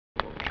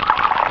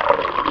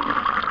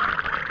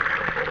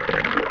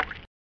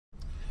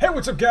Hey,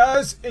 what's up,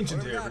 guys?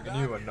 Ancient here,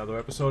 bringing you another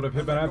episode of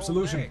Hitman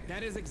Absolution.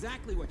 That is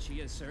exactly what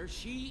she is, sir.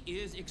 She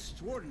is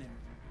extraordinary.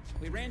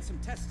 We ran some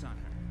tests on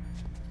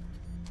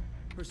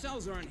her. Her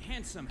cells are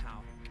enhanced somehow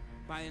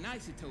by an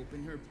isotope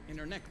in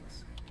her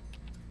necklace.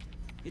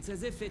 It's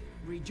as if it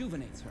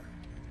rejuvenates her.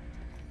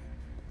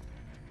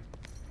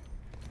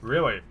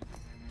 Really?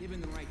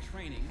 Given the right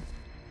training,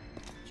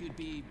 she'd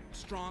be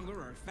stronger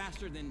or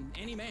faster than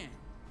any man.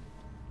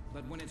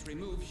 But when it's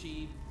removed,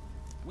 she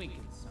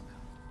weakens somehow.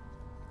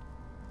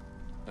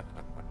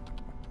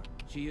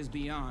 She is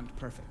beyond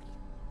perfect.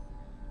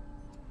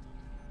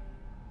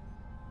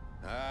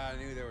 I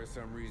knew there was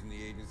some reason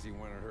the agency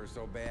wanted her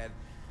so bad.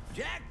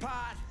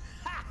 Jackpot!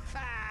 Ha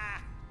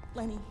ha!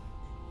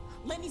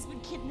 Lenny's been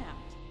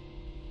kidnapped.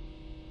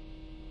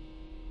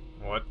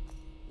 What?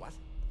 What?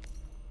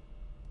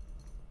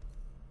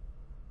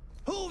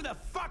 Who the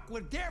fuck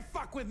would dare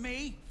fuck with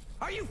me?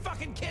 Are you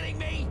fucking kidding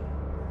me?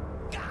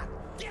 God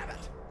damn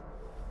it!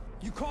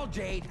 You call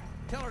Jade,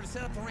 tell her to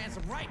set up the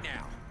ransom right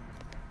now.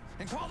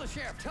 And call the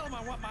sheriff, tell him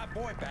I want my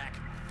boy back.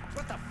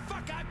 What the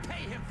fuck I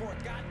pay him for,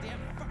 goddamn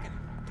fucking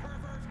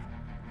pervert?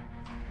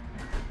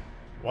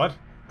 What?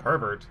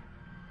 Pervert?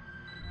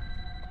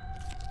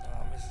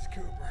 Oh, Mrs.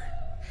 Cooper.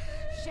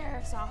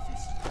 Sheriff's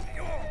office.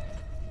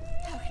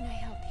 How can I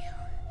help you?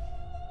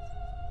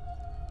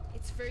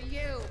 It's for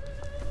you.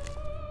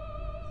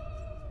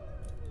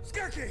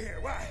 Skirky here,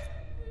 what?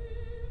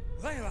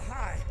 Layla,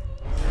 hi.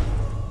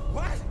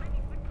 What?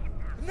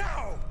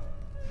 No!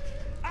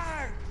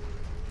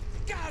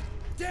 God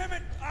damn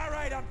it!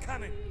 Alright, I'm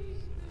coming.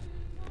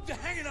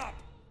 Hang it up!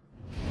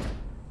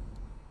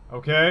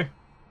 Okay.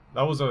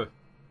 That was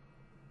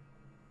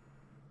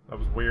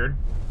weird.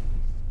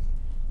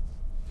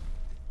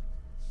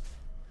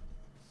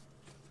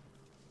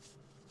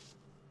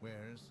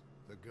 Where's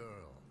the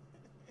girl?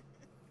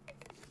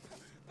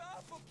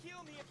 Bob will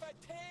kill me if I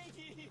take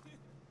it.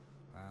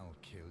 I'll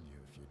kill you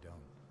if you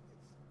don't.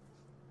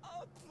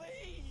 Oh,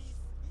 please.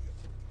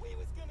 We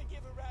was gonna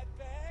give her right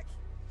back.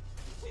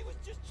 We was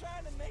just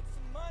trying to make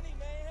some money,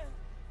 man.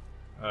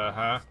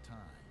 Uh-huh. It's time.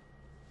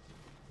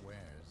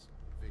 Where's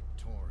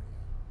Victoria?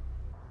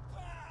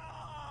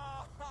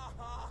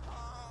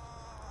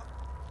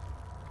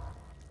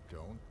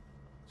 Don't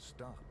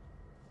stop.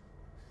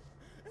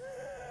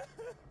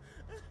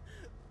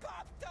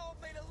 Pop told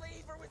me to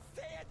leave her with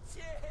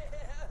Sanchez.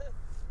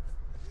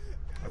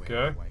 Okay.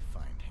 Where do I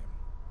find him?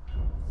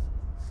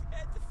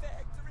 At the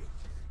factory,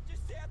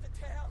 just south of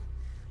town.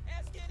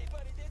 Ask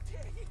anybody, they'll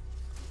tell you.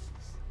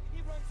 He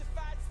runs the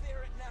fights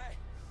there at night.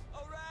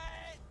 All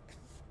right.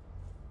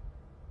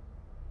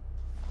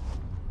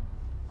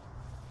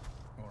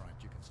 All right,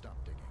 you can stop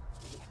digging.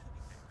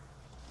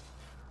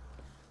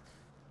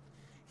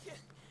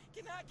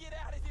 Can I get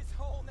out of this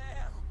hole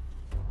now?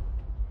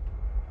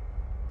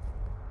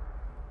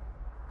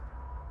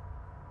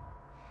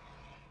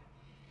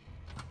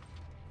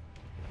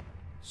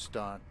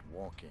 Start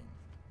walking.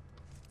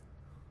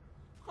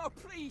 Oh,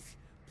 please.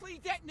 Please,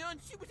 that nun,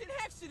 she was an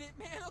accident,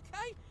 man,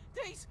 okay?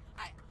 Please,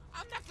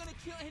 I'm not gonna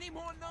kill any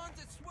more nuns,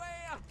 I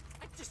swear.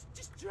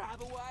 Just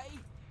drive away.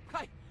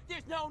 Okay,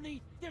 there's no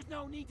need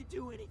to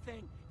do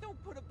anything.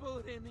 Don't put a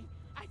bullet in me.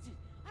 I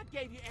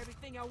gave you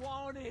everything I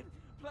wanted.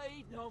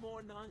 Please, no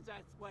more nuns,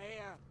 I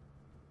swear.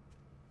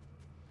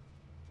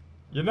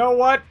 You know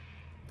what?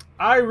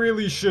 I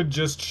really should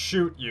just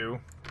shoot you.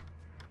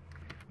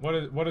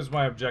 What is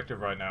my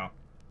objective right now?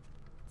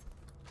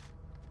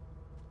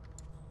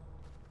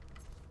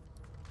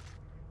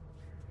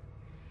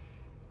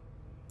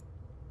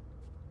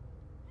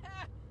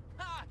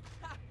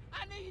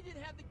 I knew you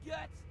didn't have the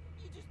guts.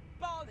 You just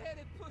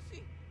bald-headed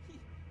pussy.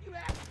 You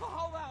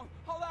asshole.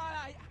 Hold on.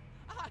 I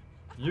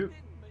You-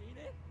 didn't mean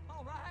it.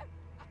 All right.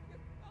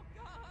 Oh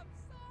God, I'm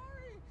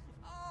sorry.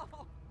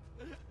 Oh,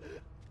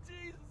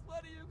 Jesus,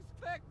 what do you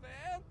expect,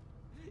 man?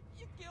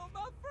 You killed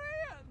my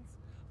friends.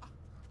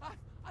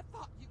 I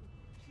thought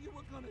you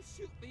were gonna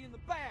shoot me in the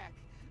back.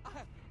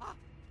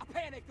 I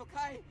panicked.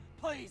 Okay,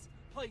 please.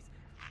 I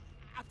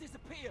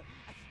disappear.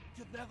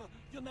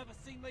 You'll never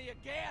see me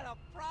again. I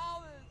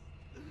promise.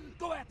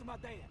 Go after my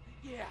dad.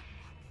 Yeah.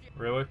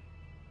 Really?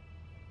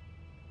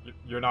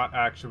 You're not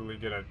actually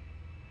gonna...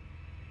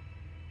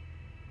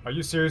 Are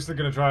you seriously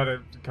gonna try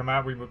to come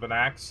at me with an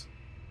axe?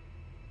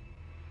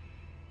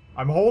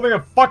 I'm holding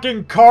a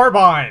fucking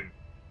carbine!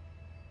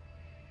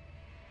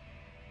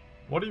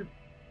 What are you...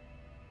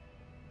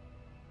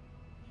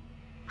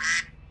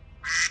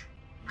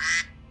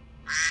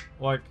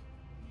 Like...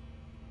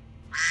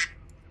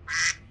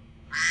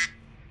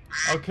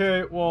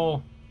 Okay,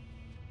 well...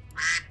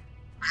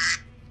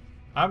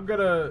 I'm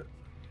gonna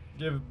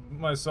give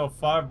myself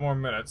 5 more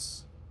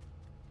minutes.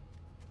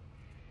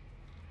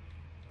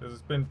 Because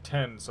it's been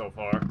 10 so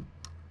far.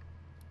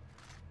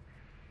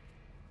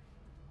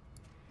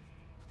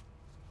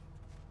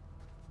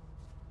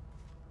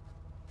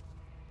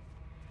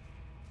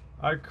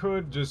 I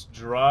could just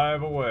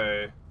drive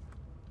away.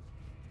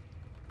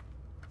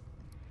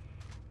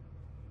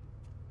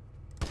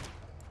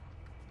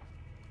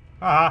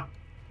 Haha.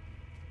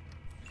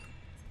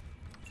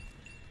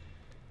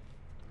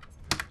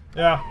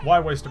 Yeah, why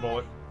waste a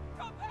bullet?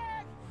 Come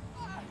back!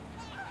 I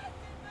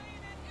didn't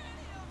mean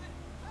any of it!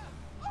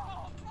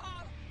 Oh,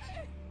 God!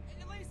 Hey,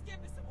 at least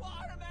give me some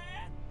water,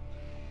 man!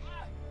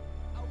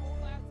 I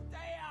won't have to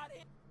stay out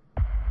here!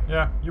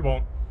 Yeah, you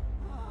won't.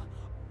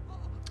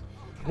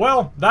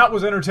 Well, that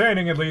was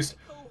entertaining at least.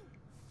 Cool.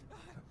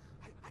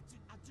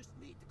 I just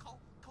need to call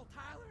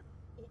Tyler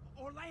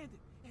or Landon,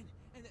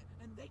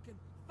 and they can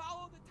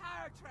follow the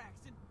tire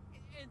tracks, and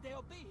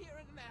they'll be here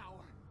in an hour.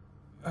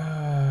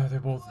 They're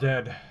both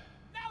dead.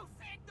 No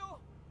signal!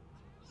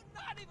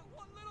 Not even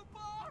one little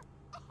bar!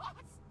 Oh,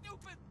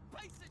 stupid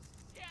piece of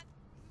shit!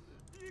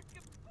 You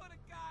can put a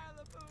guy on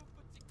the move,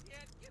 but you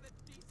can't get a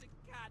decent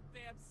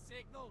goddamn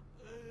signal.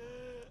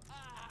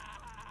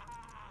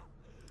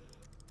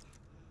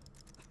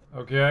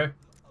 Okay.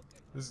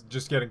 This is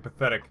just getting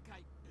pathetic.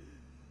 Okay.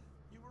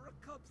 You were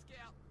a Cub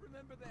Scout,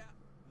 remember that.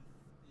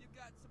 You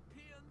got some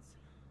pins.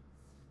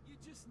 You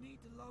just need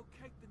to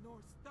locate the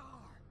North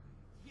Star.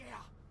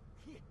 Yeah.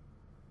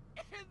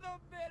 In the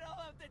middle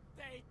of the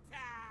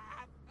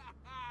daytime.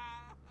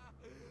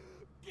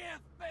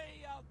 Give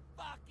me a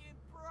fucking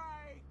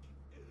break.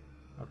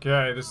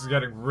 Okay, this is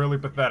getting really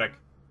pathetic.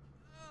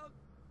 Oh,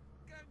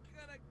 I'm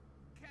gonna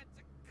catch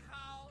a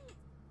cold.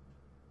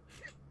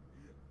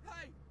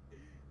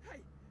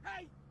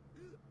 Hey!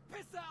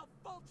 Piss out,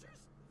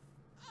 vultures!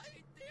 I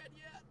ain't dead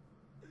yet.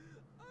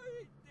 I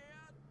ain't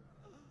dead.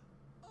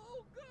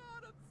 Oh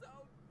God, I'm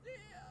so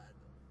dead.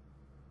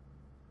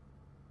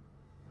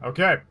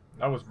 Okay,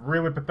 that was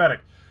really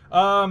pathetic.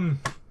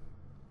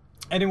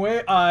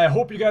 Anyway, I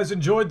hope you guys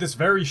enjoyed this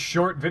very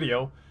short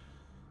video.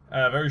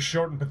 Very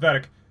short and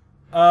pathetic.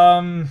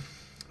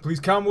 Please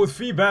comment with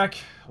feedback,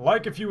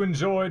 like if you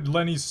enjoyed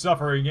Lenny's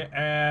suffering,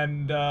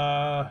 and,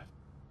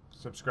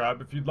 subscribe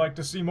if you'd like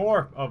to see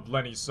more of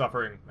Lenny's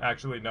suffering.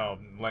 Actually, no,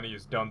 Lenny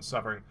is done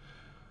suffering.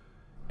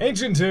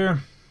 Ancient here,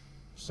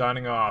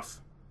 signing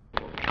off.